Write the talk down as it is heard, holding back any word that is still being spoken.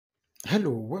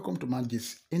Hello, welcome to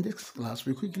Mathgist. In this class,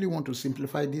 we quickly want to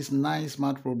simplify this nice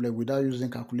math problem without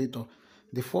using calculator.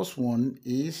 The first one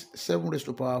is 7 raised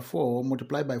to the power 4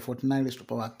 multiplied by 49 raised to the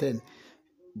power 10.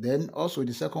 Then also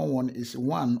the second one is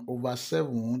 1 over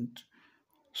 7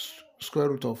 square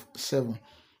root of 7.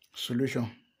 Solution.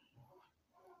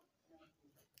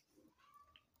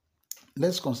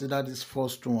 Let's consider this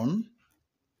first one.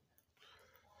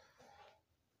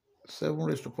 7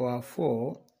 raised to the power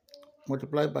 4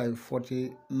 multiplied by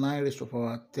 49 raised to the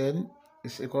power 10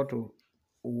 is equal to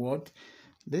what?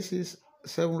 This is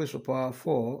 7 raised to the power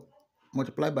 4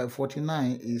 multiplied by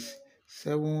 49 is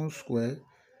 7 squared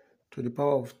to the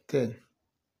power of 10.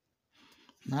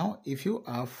 Now, if you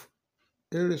have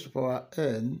a raised to the power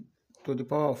n to the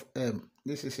power of m,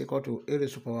 this is equal to a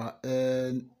raised to the power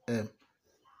n m.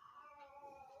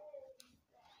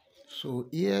 So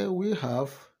here we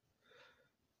have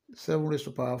 7 raised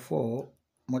to the power 4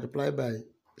 multiplied by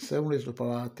 7 raised to the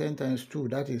power 10 times 2,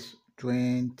 that is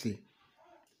 20.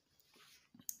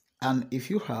 And if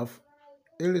you have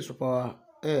a raised to the power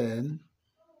n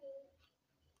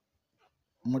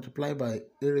multiplied by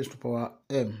a raised to the power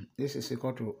m, this is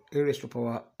equal to a raised to the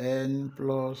power n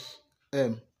plus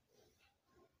m.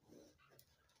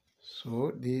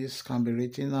 So this can be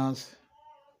written as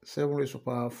 7 raised to the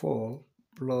power 4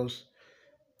 plus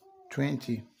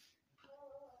 20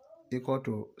 equal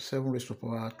to 7 raised to the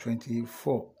power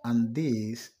 24. And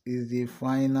this is the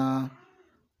final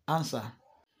answer.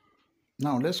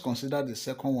 Now let's consider the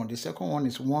second one. The second one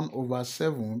is 1 over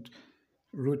 7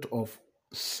 root of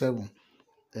 7.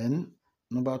 Then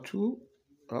number 2,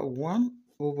 1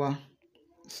 over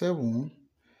 7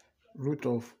 root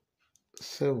of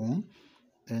 7,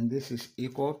 and this is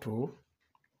equal to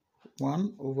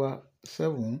 1 over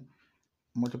 7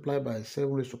 multiplied by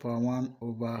 7 raised to the power 1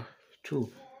 over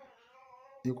 2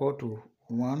 equal to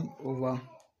 1 over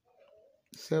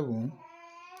 7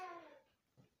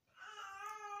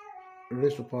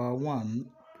 raised to the power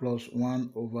 1 plus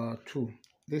 1 over 2.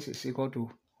 This is equal to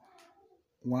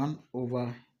 1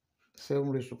 over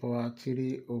 7 raised to the power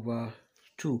 3 over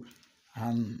 2,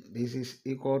 and this is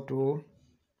equal to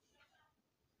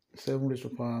 7 raised to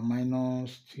the power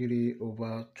minus 3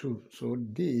 over 2. So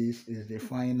this is the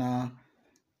final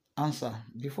answer.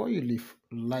 Before you leave,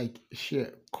 like,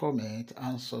 share, comment,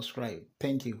 and subscribe.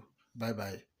 Thank you.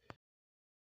 Bye-bye.